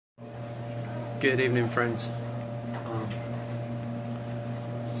Good evening, friends.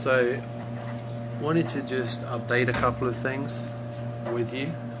 So, wanted to just update a couple of things with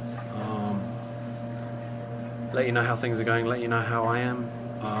you. Let you know how things are going, let you know how I am,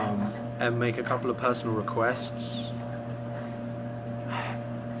 and make a couple of personal requests.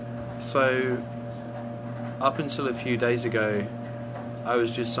 So, up until a few days ago, I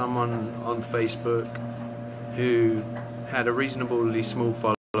was just someone on Facebook who had a reasonably small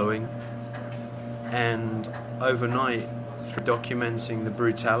following, and overnight, through documenting the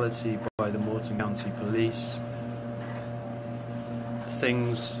brutality by the Morton County Police,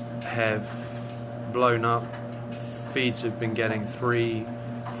 things have blown up. Feeds have been getting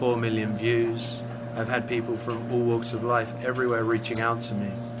 3-4 million views. I've had people from all walks of life everywhere reaching out to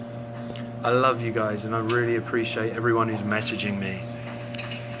me. I love you guys, and I really appreciate everyone who's messaging me.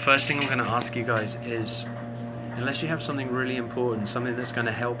 First thing I'm going to ask you guys is, unless you have something really important, something that's going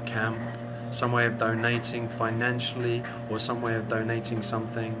to help camp, some way of donating financially, or some way of donating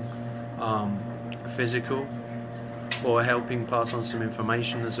something physical, or helping pass on some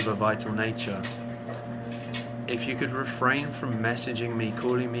information that's of a vital nature, if you could refrain from messaging me,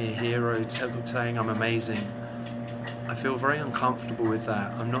 calling me a hero, saying I'm amazing. I feel very uncomfortable with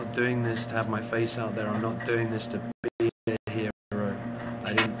that. I'm not doing this to have my face out there. I'm not doing this to be a hero.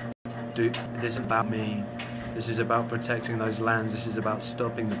 This is about me. This is about protecting those lands. This is about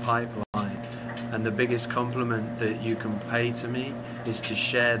stopping the pipeline. And the biggest compliment that you can pay to me is to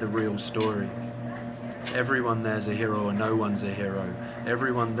share the real story. Everyone there's a hero, or no one's a hero.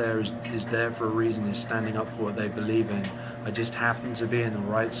 Everyone there is there for a reason, is standing up for what they believe in. I just happen to be in the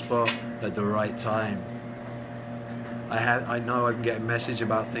right spot at the right time. I know I'm getting a message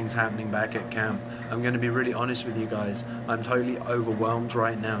about things happening back at camp. I'm going to be really honest with you guys. I'm totally overwhelmed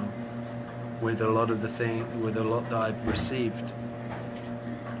right now with a lot that I've received,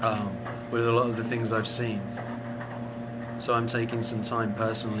 with a lot of the things I've seen. So I'm taking some time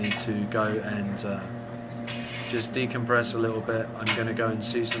personally to go and just decompress a little bit. I'm going to go and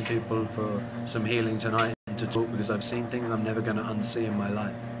see some people for some healing tonight and to talk, because I've seen things I'm never going to unsee in my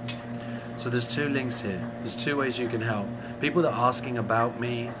life. So there's two links here. There's two ways you can help. People that are asking about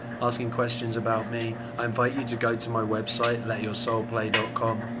me, asking questions about me, I invite you to go to my website,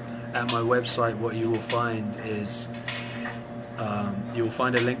 letyoursoulplay.com. At my website, what you will find is you will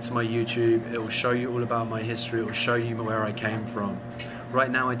find a link to my YouTube. It will show you all about my history. It will show you where I came from. Right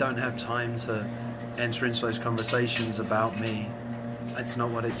now, I don't have time to enter into those conversations about me. It's not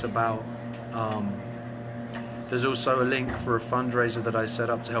what it's about. There's also a link for a fundraiser that I set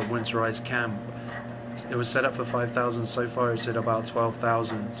up to help winterize camp. It was set up for 5,000. So far, it's at about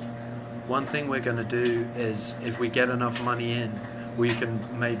 12,000. One thing we're going to do is, if we get enough money in, we can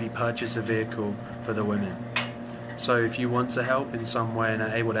maybe purchase a vehicle for the women. So if you want to help in some way and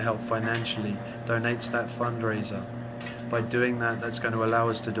are able to help financially, donate to that fundraiser. By doing that, that's going to allow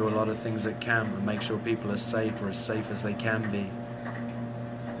us to do a lot of things at camp and make sure people are safe, or as safe as they can be.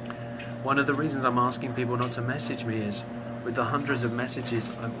 One of the reasons I'm asking people not to message me is, with the hundreds of messages,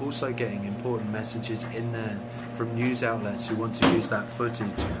 I'm also getting important messages in there from news outlets who want to use that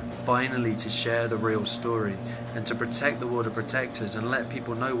footage finally to share the real story and to protect the water protectors and let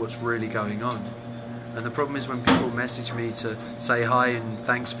people know what's really going on. And the problem is, when people message me to say hi and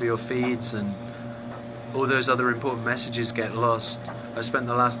thanks for your feeds, and all those other important messages get lost. I spent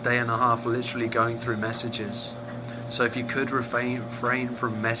the last day and a half literally going through messages. So if you could refrain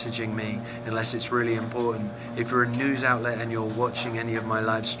from messaging me unless it's really important. If you're a news outlet and you're watching any of my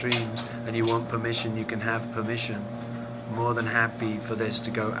live streams and you want permission, you can have permission. I'm more than happy for this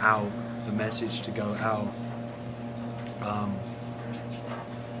to go out, the message to go out.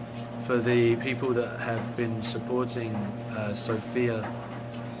 For the people that have been supporting Sophia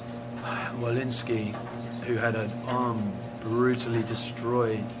Walensky, who had an arm brutally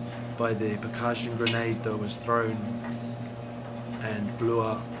destroyed by the percussion grenade that was thrown and blew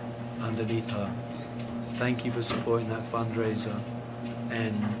up underneath her. Thank you for supporting that fundraiser,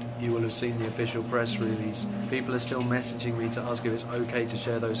 and you will have seen the official press release. People are still messaging me to ask if it's okay to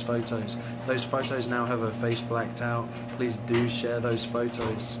share those photos. Those photos now have her face blacked out. Please do share those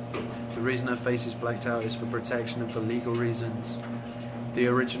photos. The reason her face is blacked out is for protection and for legal reasons. The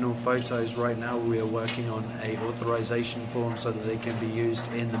original photos, right now we are working on a authorization form so that they can be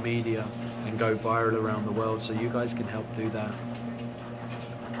used in the media and go viral around the world, so you guys can help do that.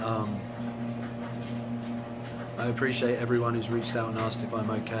 I appreciate everyone who's reached out and asked if I'm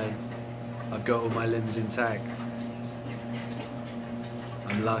okay. I've got all my limbs intact.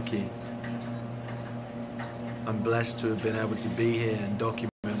 I'm lucky. I'm blessed to have been able to be here and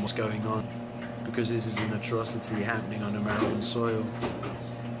document what's going on, because this is an atrocity happening on American soil.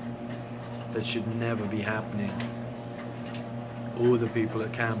 that should never be happening. All the people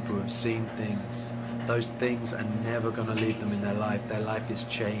at camp who have seen things, those things are never going to leave them in their life. Their life is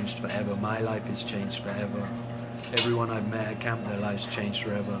changed forever. My life is changed forever. Everyone I've met at camp, their lives changed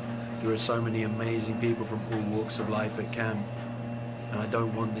forever. There are so many amazing people from all walks of life at camp, and I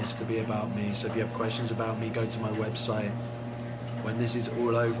don't want this to be about me. So if you have questions about me, go to my website. When this is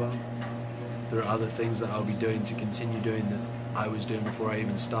all over, there are other things that I'll be doing to continue doing that I was doing before I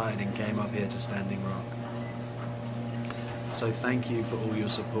even started and came up here to Standing Rock. So thank you for all your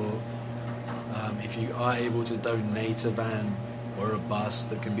support. If you are able to donate a van or a bus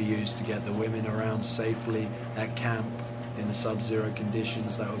that can be used to get the women around safely at camp in the sub-zero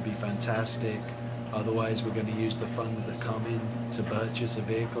conditions, that would be fantastic. Otherwise, we're going to use the funds that come in to purchase a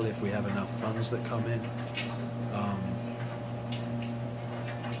vehicle if we have enough funds that come in.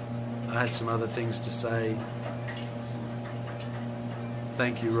 I had some other things to say.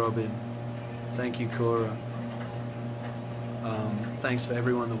 Thank you, Robin. Thank you, Cora. Thanks for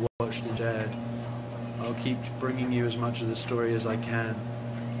everyone that watched and shared. I'll keep bringing you as much of the story as I can,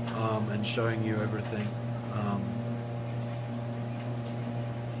 and showing you everything.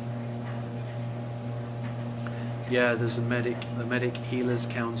 Yeah, there's a the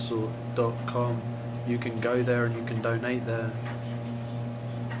medichealerscouncil.com. You can go there and you can donate there.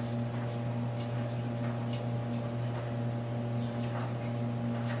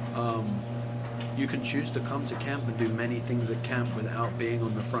 You can choose to come to camp and do many things at camp without being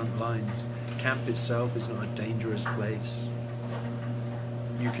on the front lines. Camp itself is not a dangerous place.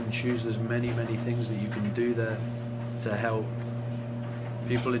 You can choose, there's many things that you can do there to help.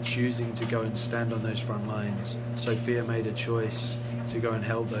 People are choosing to go and stand on those front lines. Sophia made a choice to go and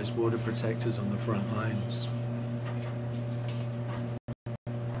help those border protectors on the front lines.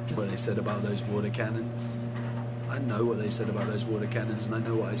 What they said about those water cannons. I know what they said about those water cannons, and I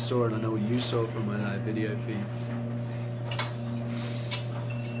know what I saw, and I know what you saw from my live video feeds.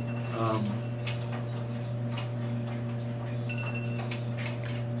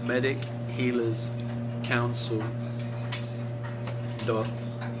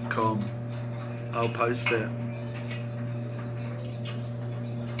 medichealerscouncil.com. I'll post it.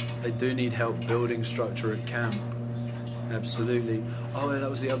 They do need help building structure at camp. Absolutely. Oh, that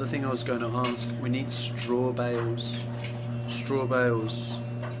was the other thing I was going to ask. We need straw bales. Straw bales.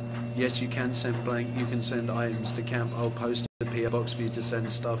 Yes, you can send blank. You can send items to camp. I'll post a PO box for you to send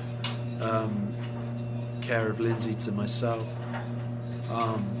stuff. Care of Lindsay to myself.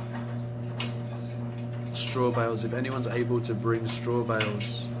 Straw bales. If anyone's able to bring straw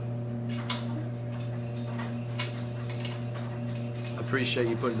bales, appreciate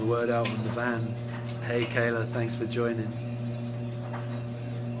you putting the word out on the van. Hey Kayla, thanks for joining.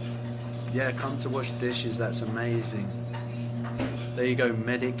 Yeah, come to wash dishes, that's amazing. There you go,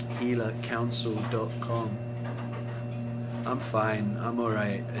 medichealerscouncil.com. I'm fine, I'm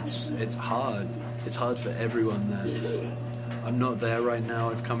alright. It's hard. It's hard for everyone there. I'm not there right now,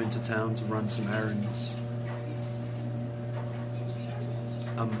 I've come into town to run some errands.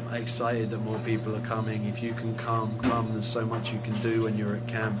 I'm excited that more people are coming. If you can come. There's so much you can do when you're at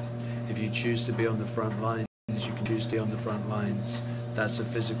camp. If you choose to be on the front lines, you can choose to be on the front lines. That's a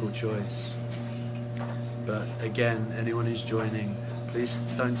physical choice. But again, anyone who's joining, please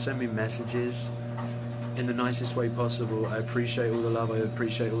don't send me messages in the nicest way possible. I appreciate all the love, I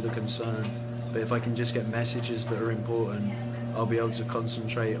appreciate all the concern, but if I can just get messages that are important, I'll be able to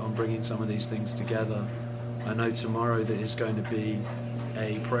concentrate on bringing some of these things together. I know tomorrow that is going to be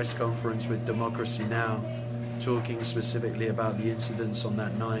a press conference with Democracy Now!, talking specifically about the incidents on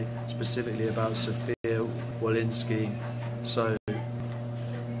that night, specifically about Sophia Walensky. So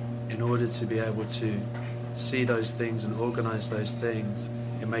in order to be able to see those things and organize those things,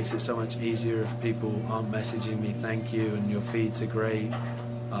 it makes it so much easier if people aren't messaging me thank you and your feeds are great.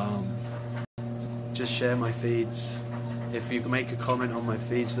 Just share my feeds. If you make a comment on my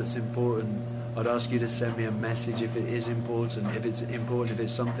feeds that's important, I'd ask you to send me a message if it is important, if it's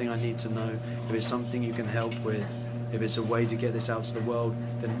something I need to know, if it's something you can help with, if it's a way to get this out to the world,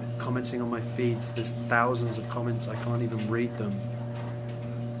 then commenting on my feeds, there's thousands of comments, I can't even read them.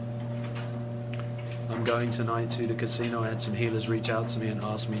 I'm going tonight to the casino. I had some healers reach out to me and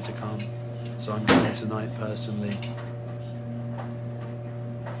ask me to come, so I'm going tonight personally.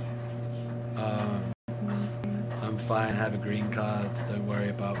 I'm fine, I have a green card, don't worry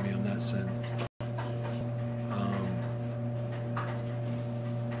about me on that sense.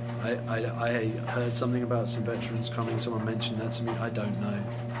 I heard something about some veterans coming, someone mentioned that to me, I don't know.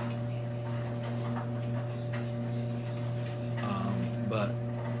 But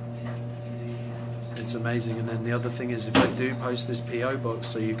it's amazing. And then the other thing is, if I do post this PO box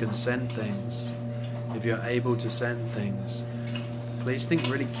so you can send things, if you're able to send things, please think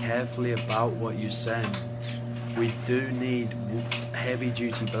really carefully about what you send. We do need heavy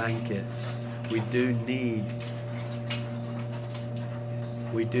duty blankets. We do need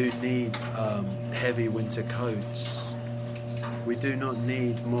heavy winter coats. We do not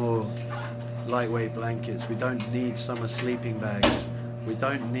need more lightweight blankets. We don't need summer sleeping bags. We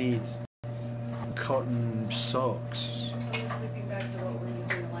don't need cotton socks. Sleeping bags are what we're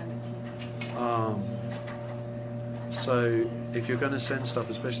using in line with TVs. So if you're going to send stuff,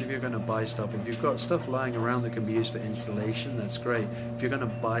 especially if you're going to buy stuff, if you've got stuff lying around that can be used for installation, that's great. If you're going to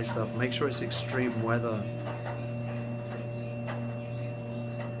buy stuff, make sure it's extreme weather.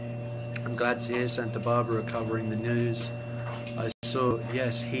 I'm glad to hear Santa Barbara covering the news. I saw,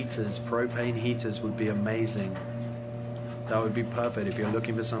 yes, heaters, propane heaters would be amazing. That would be perfect if you're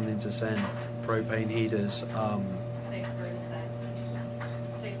looking for something to send. Propane heaters. Safe for inside.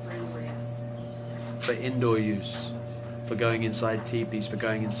 Safe for indoor use. For indoor use. For going inside teepees, for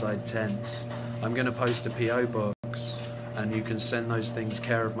going inside tents. I'm going to post a PO box, and you can send those things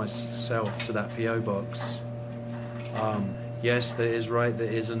care of myself to that PO box. Yes, there is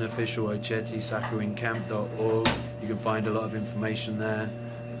an official OcetiSakuinCamp.org. You can find a lot of information there.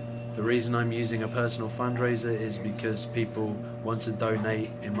 The reason I'm using a personal fundraiser is because people want to donate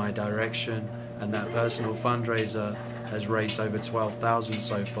in my direction, and that personal fundraiser has raised over 12,000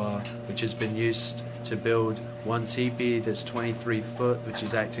 so far, which has been used to build one teepee that's 23 foot, which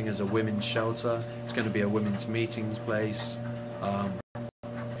is acting as a women's shelter. It's going to be a women's meetings place.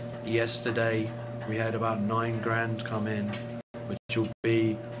 Yesterday we had about 9 grand come in, which will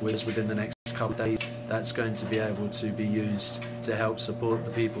be with us within the next couple of days. That's going to be able to be used to help support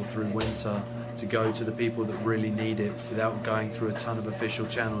the people through winter, to go to the people that really need it without going through a ton of official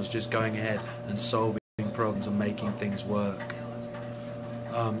channels, just going ahead and solving problems and making things work.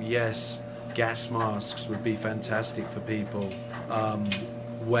 Yes, gas masks would be fantastic for people.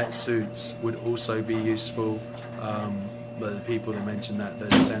 Wetsuits would also be useful, but the people that mentioned that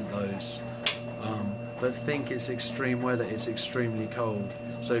sent those. But think it's extreme weather, it's extremely cold.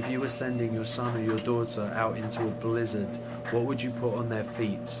 So if you were sending your son or your daughter out into a blizzard, what would you put on their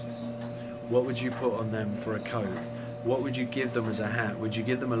feet? What would you put on them for a coat? What would you give them as a hat? Would you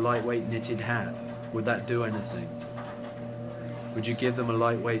give them a lightweight knitted hat? Would that do anything? Would you give them a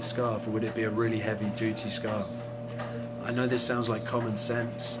lightweight scarf, or would it be a really heavy duty scarf? I know this sounds like common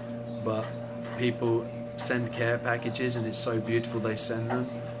sense, but people send care packages and it's so beautiful they send them,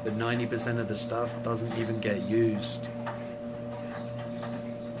 but 90% of the stuff doesn't even get used.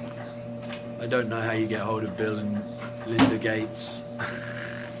 I don't know how you get hold of Bill and Linda Gates.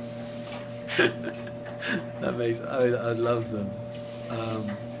 That makes, I love them.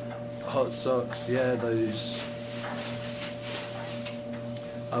 Hot socks, yeah, those.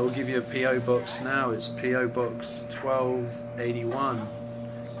 I will give you a PO box now. It's PO Box 1281,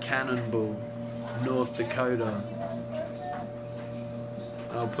 Cannonball, North Dakota.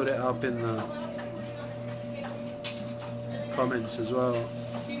 I'll put it up in the comments as well.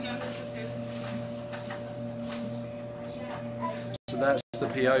 So that's the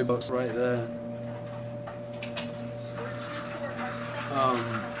PO box right there.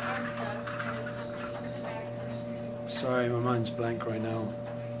 Sorry, my mind's blank right now.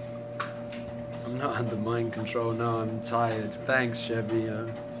 I'm not under mind control, no, I'm tired. Thanks, Chevy,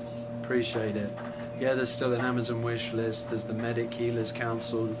 appreciate it. Yeah, there's still an Amazon wish list. There's the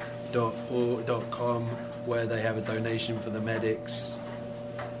medichealerscouncil.com where they have a donation for the medics.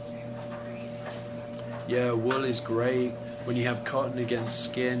 Yeah, wool is great. When you have cotton against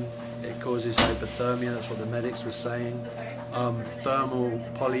skin, it causes hypothermia. That's what the medics were saying.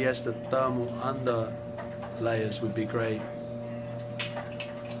 Polyester thermal under layers would be great.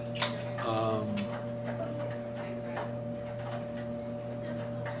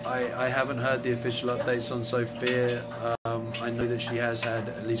 I haven't heard the official updates on Sophia. I know that she has had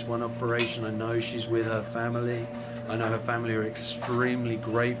at least one operation. I know she's with her family. I know her family are extremely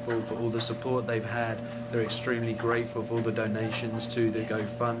grateful for all the support they've had. They're extremely grateful for all the donations to the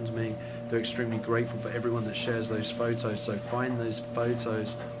GoFundMe. They're extremely grateful for everyone that shares those photos. So find those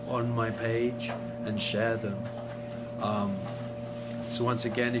photos on my page and share them. So once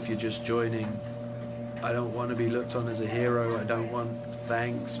again, if you're just joining, I don't want to be looked on as a hero. I don't want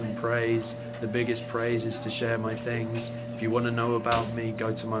thanks and praise. The biggest praise is to share my things. If you want to know about me,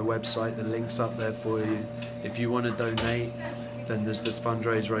 go to my website. The link's up there for you. If you want to donate, then there's this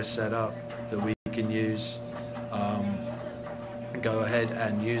fundraiser I set up that we can use. Go ahead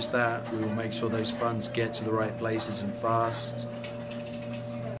and use that. We will make sure those funds get to the right places and fast.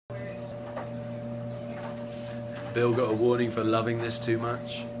 Bill got a warning for loving this too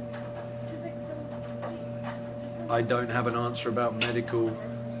much. I don't have an answer about medical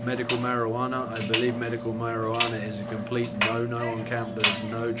marijuana. I believe medical marijuana is a complete no-no on camp. There's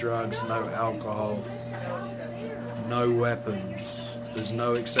no drugs, no alcohol, no weapons. There's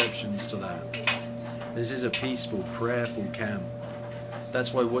no exceptions to that. This is a peaceful, prayerful camp.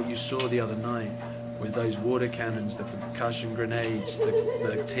 That's why what you saw the other night with those water cannons, the percussion grenades,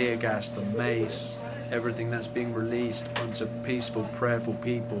 the tear gas, the mace, everything that's being released onto peaceful, prayerful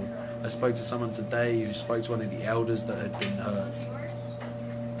people. I spoke to someone today who spoke to one of the elders that had been hurt.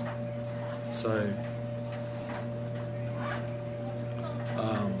 So,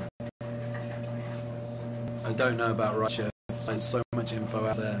 I don't know about Russia. There's so much info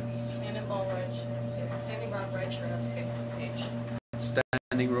out there. Standing Rock Rideshare has a Facebook page.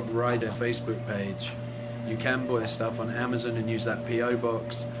 Standing Rock Rider Facebook page. You can buy stuff on Amazon and use that PO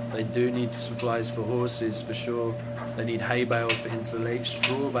box. They do need supplies for horses for sure. They need hay bales for insulation,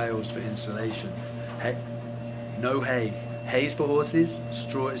 straw bales for insulation. No hay. Hay's for horses,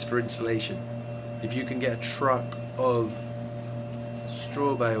 straw is for insulation. If you can get a truck of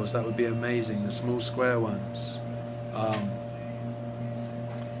straw bales, that would be amazing. The small square ones.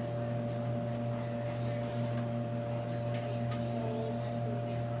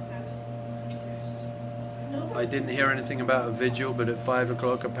 I didn't hear anything about a vigil, but at 5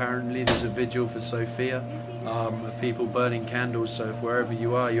 o'clock apparently there's a vigil for Sophia. People burning candles, so if wherever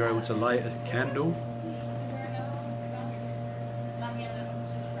you are you're able to light a candle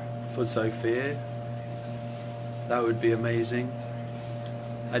for Sophia, that would be amazing.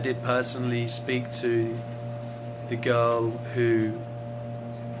 I did personally speak to the girl who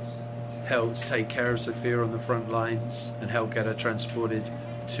helped take care of Sophia on the front lines and help get her transported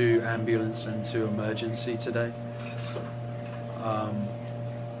to ambulance and to emergency today. I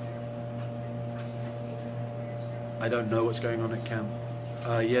don't know what's going on at camp.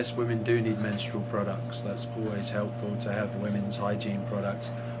 Yes, women do need menstrual products. That's always helpful to have women's hygiene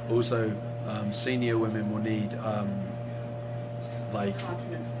products. Also, senior women will need like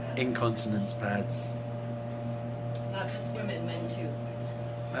incontinence pads. Not just women, men too.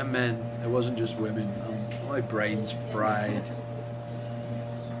 And men. It wasn't just women. My brain's fried.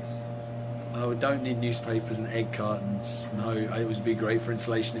 Oh, don't need newspapers and egg cartons. No, it would be great for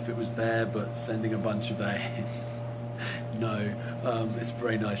insulation if it was there, but sending a bunch of that in. No, it's a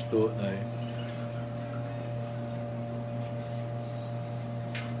very nice thought though.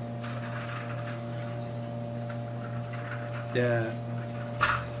 Yeah.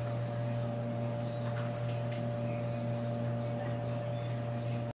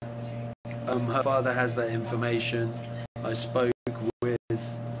 Her father has that information. I spoke with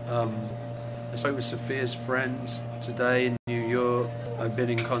Sophia's friends today in New York. I've been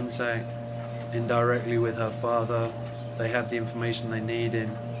in contact indirectly with her father. They have the information they need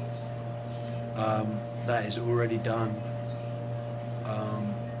in. That is already done.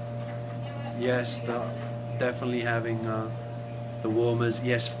 Yes, definitely having the warmers.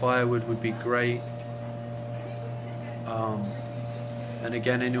 Yes, firewood would be great. And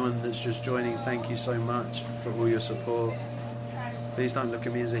again, anyone that's just joining, thank you so much for all your support. Please don't look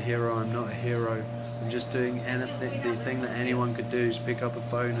at me as a hero. I'm not a hero. I'm just doing anything. The thing that anyone could do is pick up a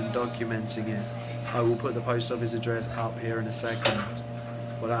phone and documenting it. I will put the post office address up here in a second.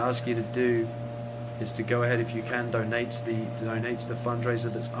 What I ask you to do is to go ahead, if you can, donate to the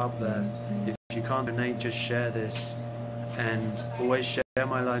fundraiser that's up there. If you can't donate, just share this, and always share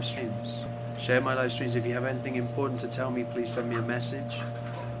my live streams. Share my live streams. If you have anything important to tell me, please send me a message.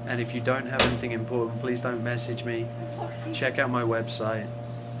 And if you don't have anything important, please don't message me. Check out my website.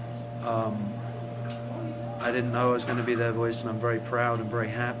 I didn't know I was going to be their voice, and I'm very proud and very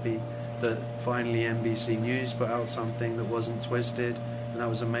happy that finally NBC News put out something that wasn't twisted, and that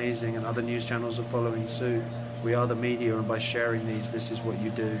was amazing, and other news channels are following suit. We are the media, and by sharing these, this is what you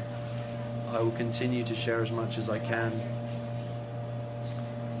do. I will continue to share as much as I can.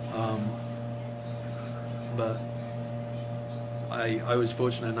 But I was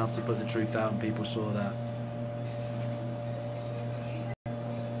fortunate enough to put the truth out, and people saw that.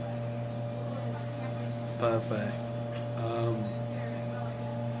 Perfect.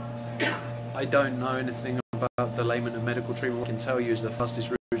 I don't know anything about the layman and medical treatment. What I can tell you is the fastest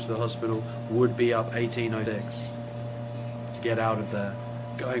route to the hospital would be up 1806 to get out of there.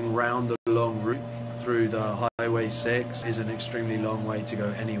 Going round the long route through the Highway 6 is an extremely long way to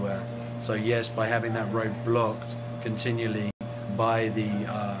go anywhere. So yes, by having that road blocked continually by the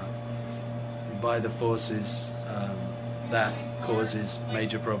forces, that causes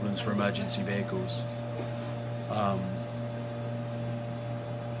major problems for emergency vehicles.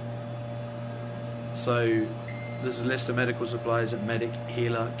 So There's a list of medical supplies at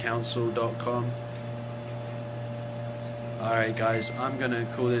medichealercouncil.com. Alright guys, I'm going to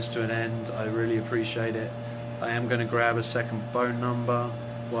call this to an end. I really appreciate it. I am going to grab a second phone number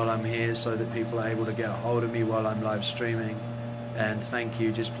while I'm here so that people are able to get a hold of me while I'm live streaming. And thank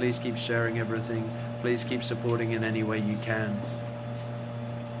you. Just please keep sharing everything. Please keep supporting in any way you can.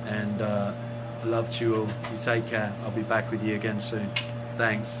 And I love you all. You take care. I'll be back with you again soon.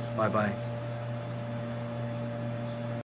 Thanks. Bye bye.